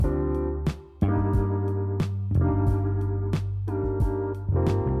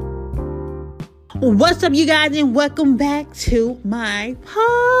What's up, you guys, and welcome back to my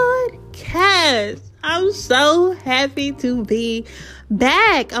podcast. I'm so happy to be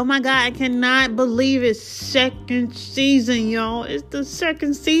back. Oh my God, I cannot believe it's second season, y'all. It's the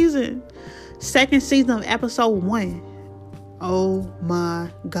second season. Second season of episode 1. Oh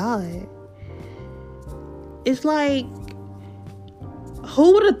my God. It's like,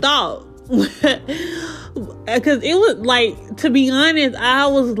 who would have thought? Because it was like, to be honest, I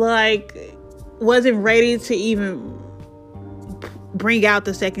was like, wasn't ready to even bring out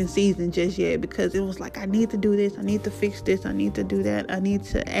the second season just yet, because it was like, I need to do this, I need to fix this, I need to do that, I need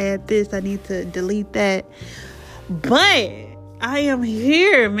to add this, I need to delete that. But I am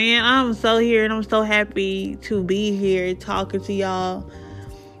here, man. I'm so here, and I'm so happy to be here talking to y'all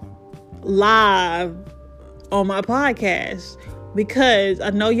live on my podcast, because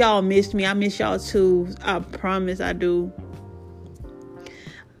I know y'all missed me. I miss y'all too. I promise I do.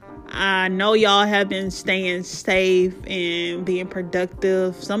 I know y'all have been staying safe and being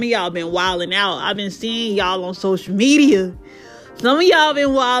productive. Some of y'all been wilding out. I've been seeing y'all on social media. Some of y'all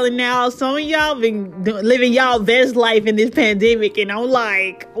been wilding out. Some of y'all been living y'all best life in this pandemic. And I'm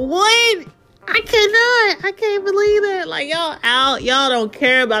like, what? I can't believe that. Like, y'all out. Y'all don't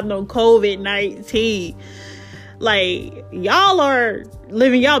care about no COVID-19. Like, y'all are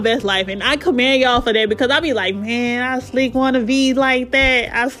living y'all best life, and I commend y'all for that, because I be like, man, I slick want to be like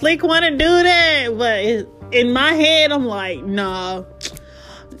that. I slick want to do that. But in my head, I'm like, no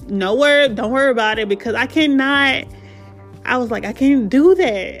word, don't worry about it, because I was like, I can't do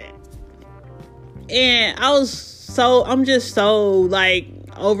that. And I'm just so like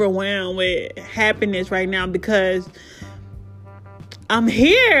overwhelmed with happiness right now, because I'm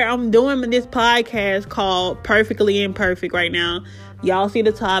here. I'm doing this podcast called Perfectly Imperfect right now. Y'all see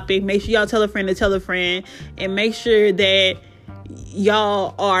the topic. Make sure y'all tell a friend to tell a friend. And make sure that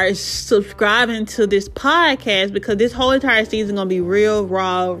y'all are subscribing to this podcast, because this whole entire season is going to be real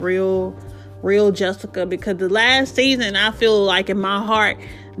raw, real Jessica. Because the last season, I feel like in my heart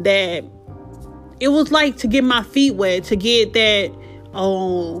that it was like to get my feet wet, to get that,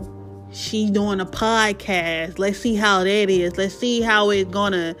 oh, she's doing a podcast. Let's see how that is. Let's see how it's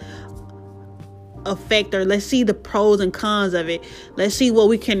gonna affect her. Let's see the pros and cons of it. Let's see what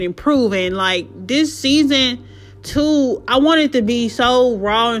we can improve. And like this season 2, I want it to be so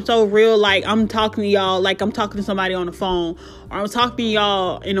raw and so real. Like I'm talking to y'all like I'm talking to somebody on the phone, or I'm talking to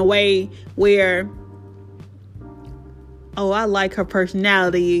y'all in a way where, oh, I like her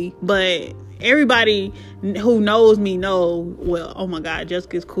personality, but everybody who knows me know, well, oh my God,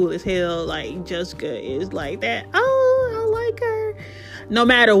 Jessica's cool as hell. Like, Jessica is like that. Oh, I like her. No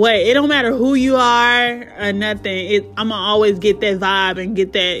matter what. It don't matter who you are or nothing. I'm going to always get that vibe and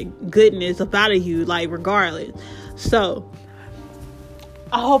get that goodness up out of you, like, regardless. So,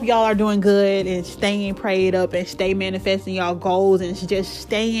 I hope y'all are doing good and staying prayed up and stay manifesting y'all goals and just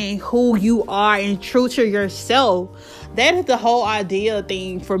staying who you are and true to yourself. That is the whole ideal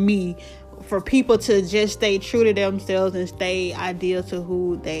thing for me. For people to just stay true to themselves and stay ideal to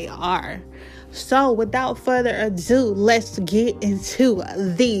who they are. So without further ado, let's get into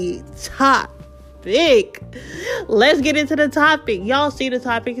the topic. Let's get into the topic. Y'all see the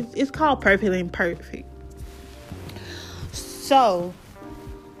topic. It's called Perfectly Imperfect. So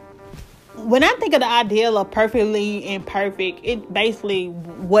when I think of the ideal of perfectly imperfect, it's basically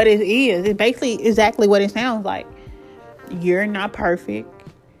what it is. It's basically exactly what it sounds like. You're not perfect.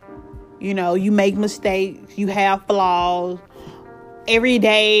 You know, you make mistakes. You have flaws. Every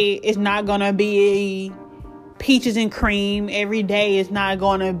day is not going to be peaches and cream. Every day is not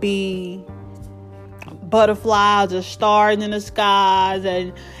going to be butterflies or stars in the skies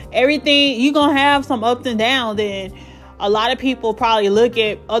and everything. You're going to have some ups and downs. And a lot of people probably look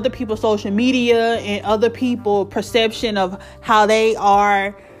at other people's social media and other people's perception of how they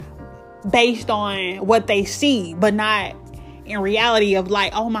are based on what they see, but not in reality of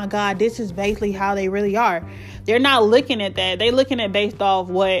like, oh my God, this is basically how they really are. They're not looking at that. They're looking at based off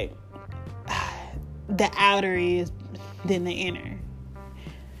what the outer is than the inner,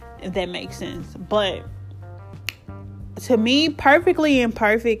 if that makes sense. But to me, perfectly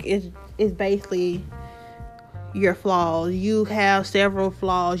imperfect is basically your flaws. You have several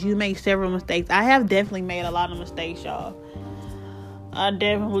flaws. You make several mistakes. I have definitely made a lot of mistakes, y'all. I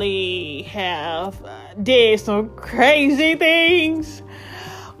definitely have did some crazy things,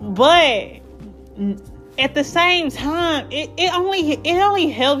 but at the same time, it only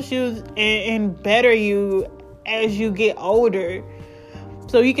helps you and better you as you get older,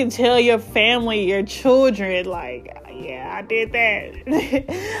 so you can tell your family, your children, like, yeah, I did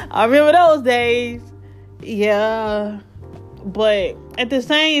that. I remember those days. Yeah, but at the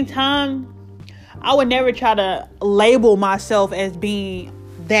same time, I would never try to label myself as being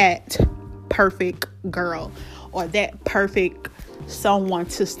that perfect girl or that perfect someone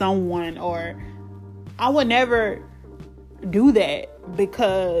to someone, or I would never do that,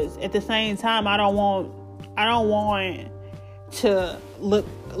 because at the same time I don't want to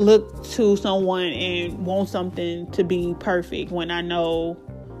look to someone and want something to be perfect when I know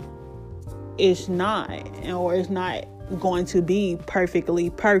it's not, or it's not going to be perfectly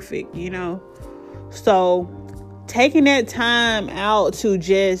perfect, So taking that time out to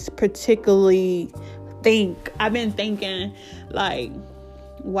just particularly think, I've been thinking like,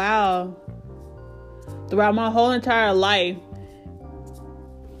 wow, throughout my whole entire life,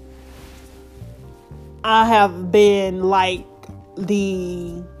 I have been like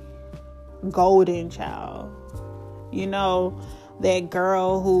the golden child. That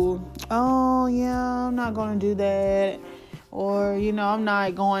girl who, oh yeah, I'm not going to do that. Or, I'm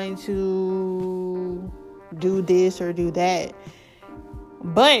not going to do this or do that.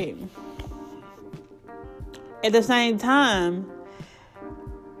 But at the same time,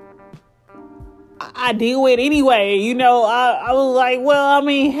 I deal with it anyway. I was like, well,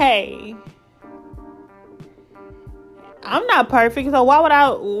 hey, I'm not perfect, so why would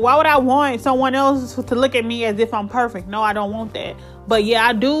I want someone else to look at me as if I'm perfect? No, I don't want that. But yeah,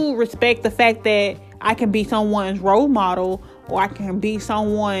 I do respect the fact that I can be someone's role model, or I can be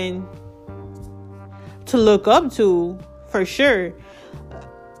someone to look up to, for sure.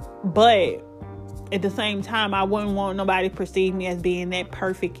 But at the same time, I wouldn't want nobody to perceive me as being that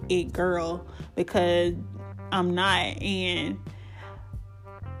perfect it girl, because I'm not. And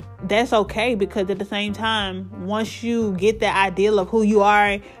that's okay, because at the same time, once you get the ideal of who you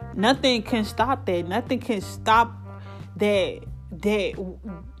are, nothing can stop that. Nothing can stop that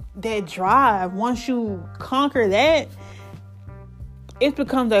drive. Once you conquer that, it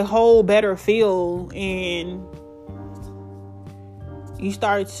becomes a whole better feel, and you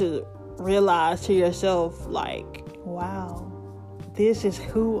start to realize to yourself, like, wow, this is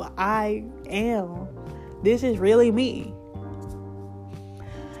who I am. This is really me.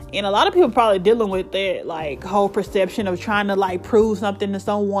 And a lot of people probably dealing with that, like, whole perception of trying to, like, prove something to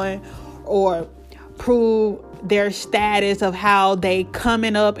someone, or prove their status of how they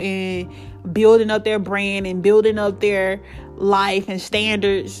coming up and building up their brand and building up their life and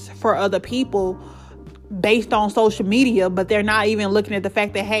standards for other people based on social media. But they're not even looking at the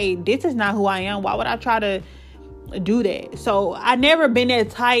fact that, hey, this is not who I am. Why would I try to do that? So I never been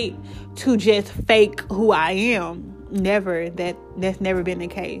that type to just fake who I am. Never. That's never been the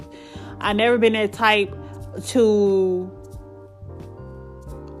case. I never been that type to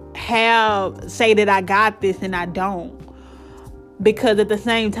say that I got this and I don't. Because at the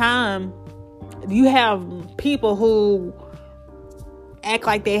same time, you have people who act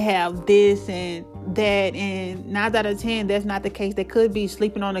like they have this and that, and 9 out of 10, that's not the case. They could be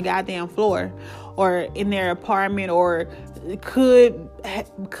sleeping on the goddamn floor, or in their apartment, or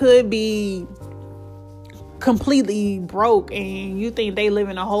could be completely broke, and you think they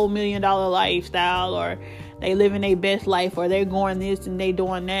living a whole $1 million lifestyle, or they living their best life, or they're going this and they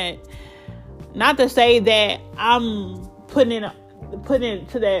doing that. Not to say that I'm putting it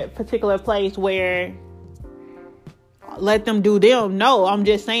to that particular place where let them do them. No, I'm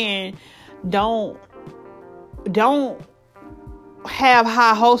just saying, don't have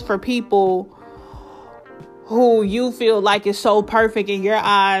high hopes for people who you feel like is so perfect in your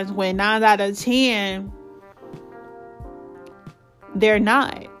eyes, when 9 out of 10 they're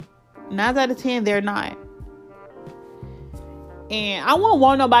not. 9 out of 10 they're not. And I won't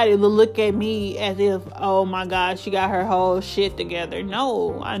want nobody to look at me as if, oh my God, she got her whole shit together.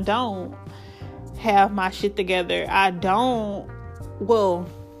 No, I don't have my shit together. I don't. Well,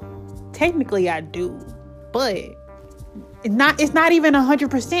 technically I do, but it's not even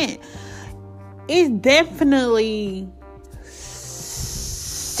 100%. It's definitely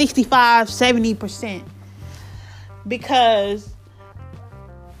 65-70%, because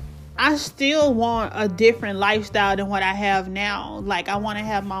I still want a different lifestyle than what I have now. Like, I want to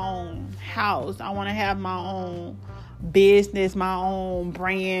have my own house. I want to have my own business, my own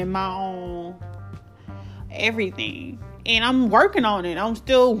brand, my own everything. And I'm working on it. I'm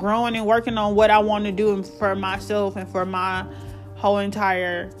still growing and working on what I want to do for myself and for my whole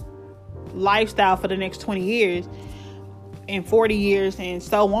entire lifestyle for the next 20 years and 40 years and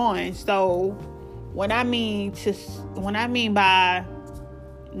so on. So when I mean by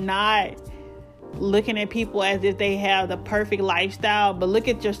not looking at people as if they have the perfect lifestyle, but look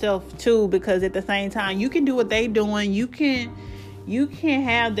at yourself too, because at the same time, you can do what they doing. You can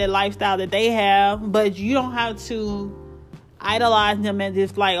have the lifestyle that they have, but you don't have to idolize them as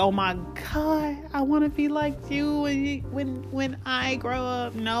if like, oh my God, I want to be like you when I grow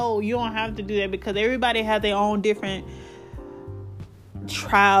up. No, you don't have to do that, because everybody has their own different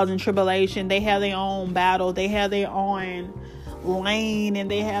trials and tribulation. They have their own battle. They have their own lane, and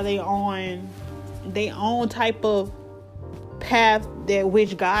they have their own type of path that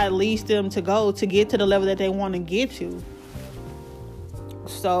which God leads them to go to get to the level that they want to get to.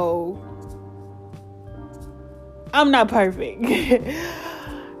 So I'm not perfect.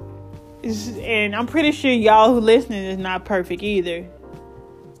 And I'm pretty sure y'all who listening is not perfect either.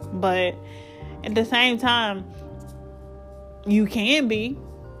 But at the same time, you can be.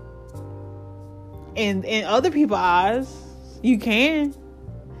 In other people's eyes, you can.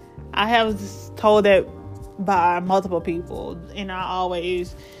 I have told that by multiple people, and I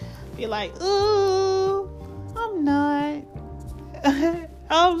always be like, ooh, I'm not.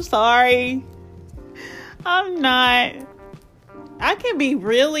 I'm sorry. I'm not. I can be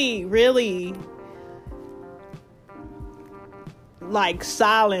really, really like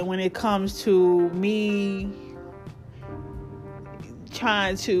silent when it comes to me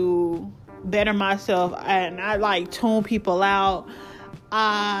trying to better myself, and I like tune people out.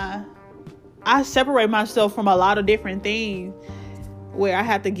 I separate myself from a lot of different things where I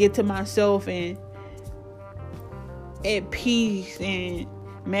have to get to myself and at peace and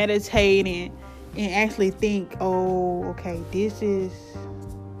meditate and actually think, oh, okay, this is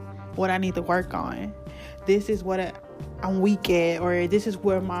what I need to work on. This is what I'm weak at, or this is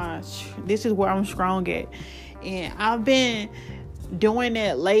where I'm strong at. And I've been doing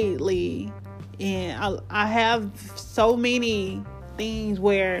that lately, and I have so many things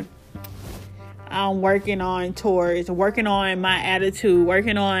where I'm working on my attitude,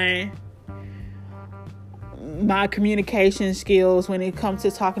 working on my communication skills when it comes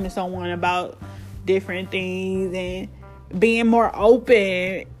to talking to someone about different things, and being more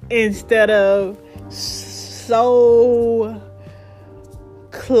open instead of so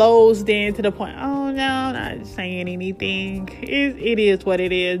closed in to the point, oh no, I'm not saying anything. It is what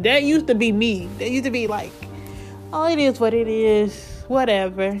it is. That used to be me. That used to be like, oh, it is what it is,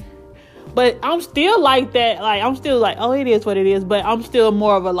 whatever. But I'm still like that. Like, I'm still like, oh, it is what it is. But I'm still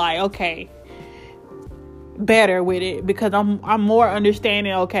more of a like, okay, better with it, because I'm more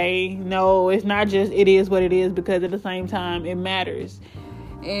understanding. Okay, no, it's not just it is what it is, because at the same time it matters.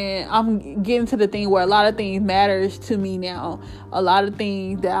 And I'm getting to the thing where a lot of things matters to me now. A lot of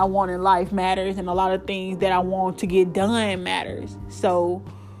things that I want in life matters, and a lot of things that I want to get done matters. So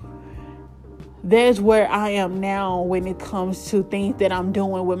that's where I am now when it comes to things that I'm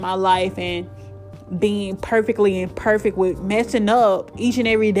doing with my life, and being perfectly imperfect with messing up each and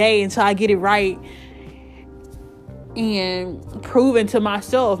every day until I get it right, and proving to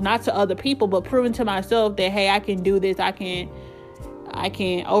myself, not to other people, but proving to myself that, hey, I can do this. I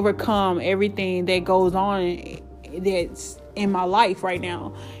can overcome everything that goes on that's in my life right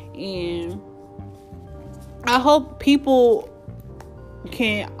now. And I hope people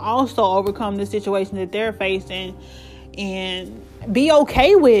can also overcome the situation that they're facing and be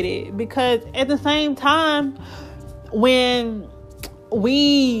okay with it, because at the same time, when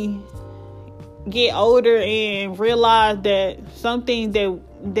we get older and realize that something that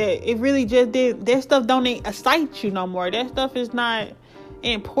it really just did, that stuff don't excite you no more. That stuff is not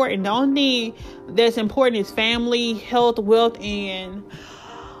important. The only thing that's important is family, health, wealth, and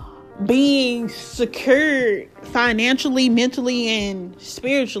being secured financially, mentally, and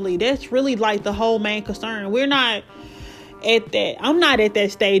spiritually. That's really like the whole main concern. We're not at that. I'm not at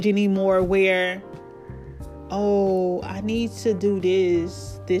that stage anymore where, oh, I need to do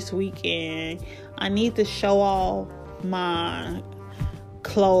this weekend. I need to show off my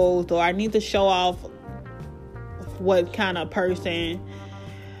clothes, or I need to show off what kind of person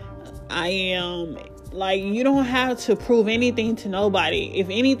I am. Like, you don't have to prove anything to nobody. If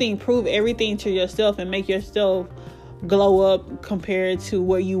anything, prove everything to yourself and make yourself glow up compared to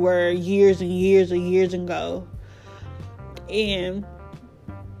where you were years and years and years ago. And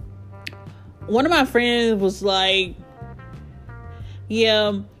one of my friends was like,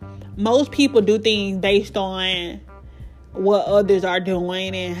 yeah, most people do things based on what others are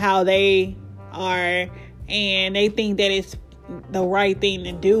doing and how they are, and they think that it's the right thing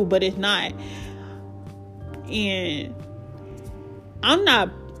to do, but it's not. And I'm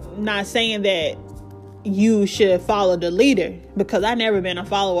not saying that you should follow the leader, because I never been a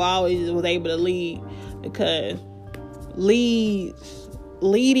follower. I always was able to lead, because leading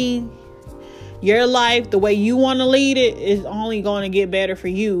Your life, the way you want to lead it, is only going to get better for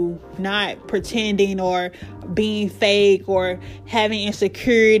you. Not pretending or being fake or having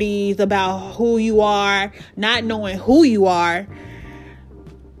insecurities about who you are, not knowing who you are.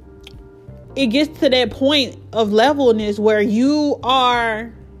 It gets to that point of levelness where you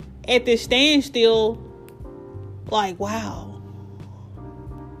are at this standstill, like, wow,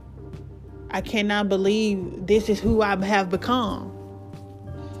 I cannot believe this is who I have become.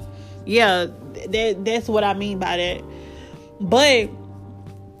 Yeah, that's what I mean by that. But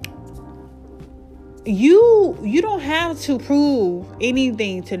you don't have to prove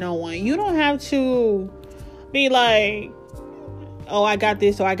anything to no one. You don't have to be like, oh, I got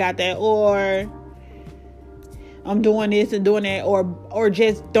this or I got that, or I'm doing this and doing that, or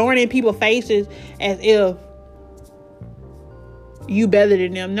just throwing in people's faces as if you better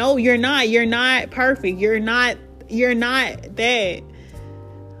than them. No, you're not. You're not perfect. You're not that.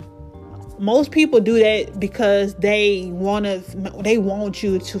 Most people do that because they want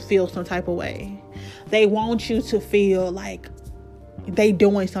you to feel some type of way. They want you to feel like they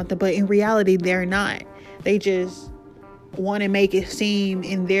doing something, but in reality, they're not. They just want to make it seem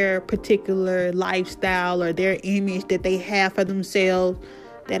in their particular lifestyle or their image that they have for themselves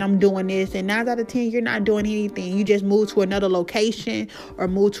that I'm doing this. And 9 out of 10, you're not doing anything. You just move to another location or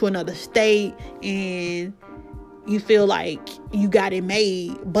move to another state and you feel like you got it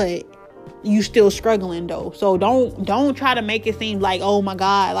made, but you still struggling though. So don't try to make it seem like, oh my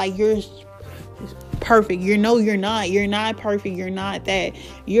God, like you're perfect. You're not. You're not perfect. You're not that.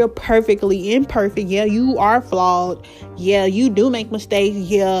 You're perfectly imperfect. Yeah, you are flawed. Yeah, you do make mistakes.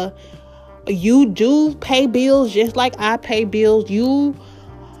 Yeah, you do pay bills just like I pay bills. You're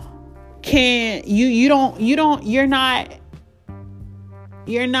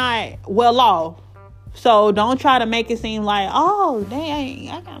not well off. So don't try to make it seem like, oh, dang,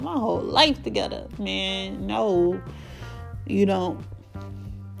 I got my whole life together. Man, no, you don't.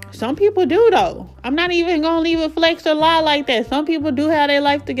 Some people do, though. I'm not even going to leave a flex or lie like that. Some people do have their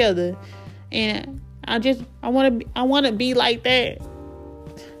life together. And I want to be like that.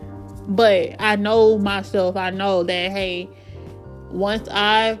 But I know myself. I know that, hey, once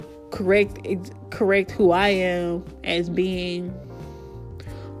I correct who I am as being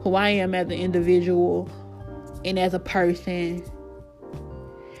who I am as an individual and as a person,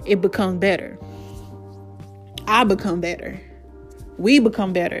 it becomes better. I become better. We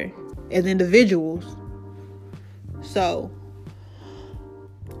become better as individuals. So,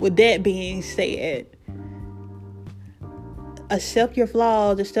 with that being said, accept your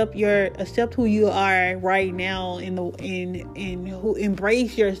flaws, accept who you are right now, who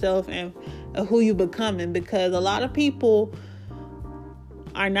embrace yourself and who you becoming, because a lot of people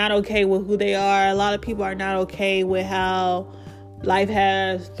are not okay with who they are. A lot of people are not okay with how life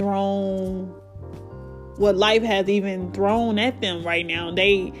has even thrown at them right now.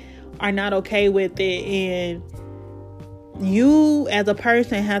 They are not okay with it, and you as a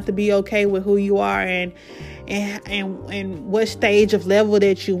person have to be okay with who you are and what stage of level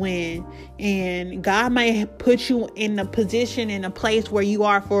that you in. And God may put you in a position, in a place where you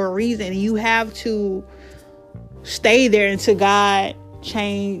are for a reason. You have to stay there until God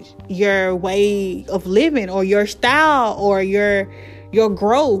change your way of living or your style or your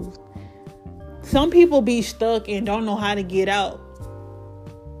growth. Some people be stuck and don't know how to get out.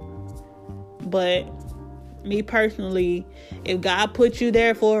 But me personally, if God put you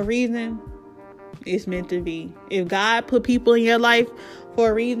there for a reason, it's meant to be. If God put people in your life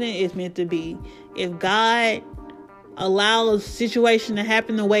for a reason, it's meant to be. If God allows a situation to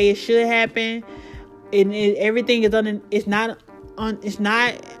happen the way it should happen, and everything is it's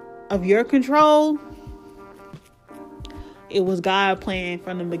not of your control, it was God plan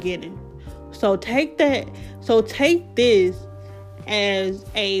from the beginning. So take this as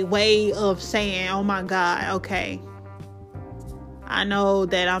a way of saying, oh my God, okay, I know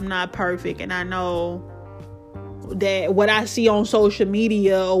that I'm not perfect, and I know that what I see on social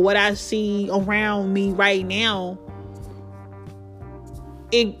media or what I see around me right now,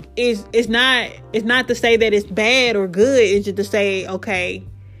 it's not to say that it's bad or good. It's just to say, okay,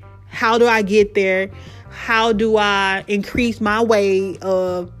 how do I get there? How do I increase my way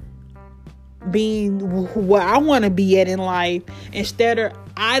of being where I want to be at in life, instead of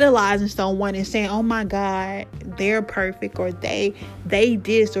idolizing someone and saying, oh my God, they're perfect, or they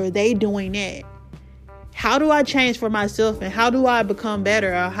this, or they doing that. How do I change for myself, and how do I become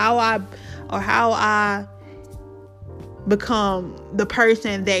better, or how I become the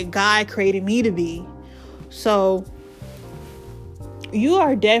person that God created me to be? So you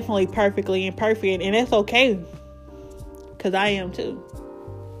are definitely perfectly imperfect, and that's okay, because I am too.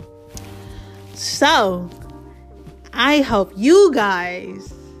 So, I hope you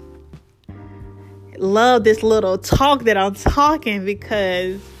guys love this little talk that I'm talking,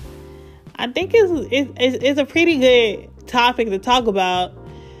 because I think it's a pretty good topic to talk about.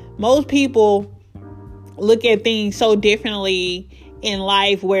 Most people look at things so differently in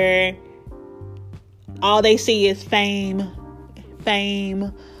life, where all they see is fame,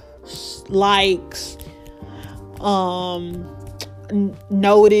 likes,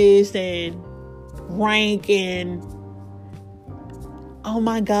 notice, and rank, and oh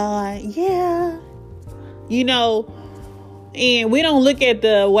my God, yeah, and we don't look at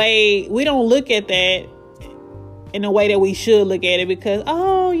that in a way that we should look at it, because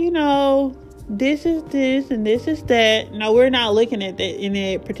this is this and this is that. No, we're not looking at that in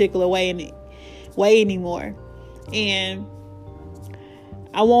a particular way anymore. And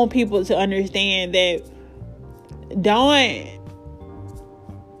I want people to understand that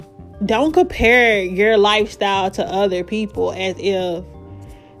don't compare your lifestyle to other people as if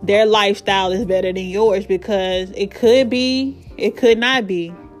their lifestyle is better than yours, because it could be, it could not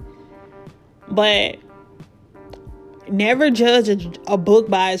be. But never judge a book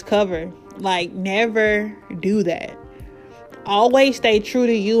by its cover. Like, never do that. Always stay true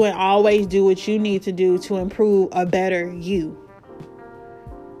to you, and always do what you need to do to improve a better you.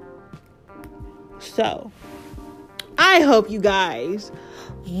 So, I hope you guys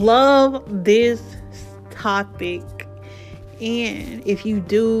love this topic. And if you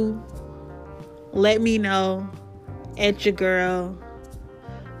do, let me know at your girl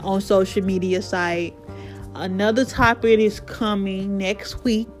on social media site. Another topic is coming next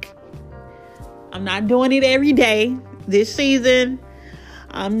week. I'm not doing it every day this season.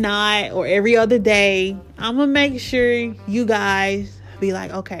 I'm not, or every other day. I'm gonna make sure you guys be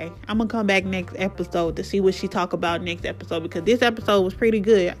like, okay, I'm gonna come back next episode to see what she talk about next episode, because this episode was pretty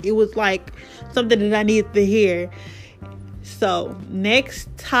good. It was like something that I needed to hear. So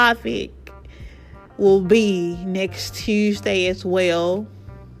next topic will be next Tuesday as well.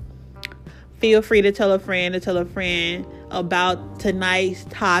 Feel free to tell a friend about tonight's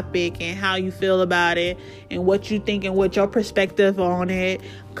topic and how you feel about it and what you think and what your perspective on it.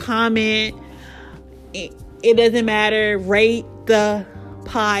 Comment. It doesn't matter. Rate the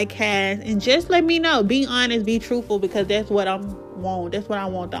podcast and just let me know. Be honest, be truthful, because that's what I want. That's what I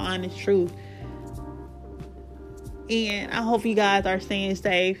want, the honest truth. And I hope you guys are staying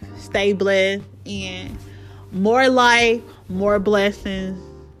safe, stay blessed, and more life, more blessings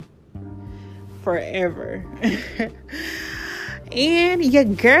forever. And your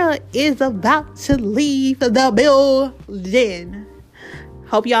girl is about to leave the building.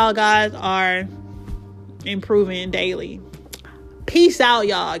 Hope y'all guys are improving daily. Peace out,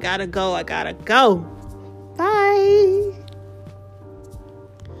 y'all. I gotta go. Bye.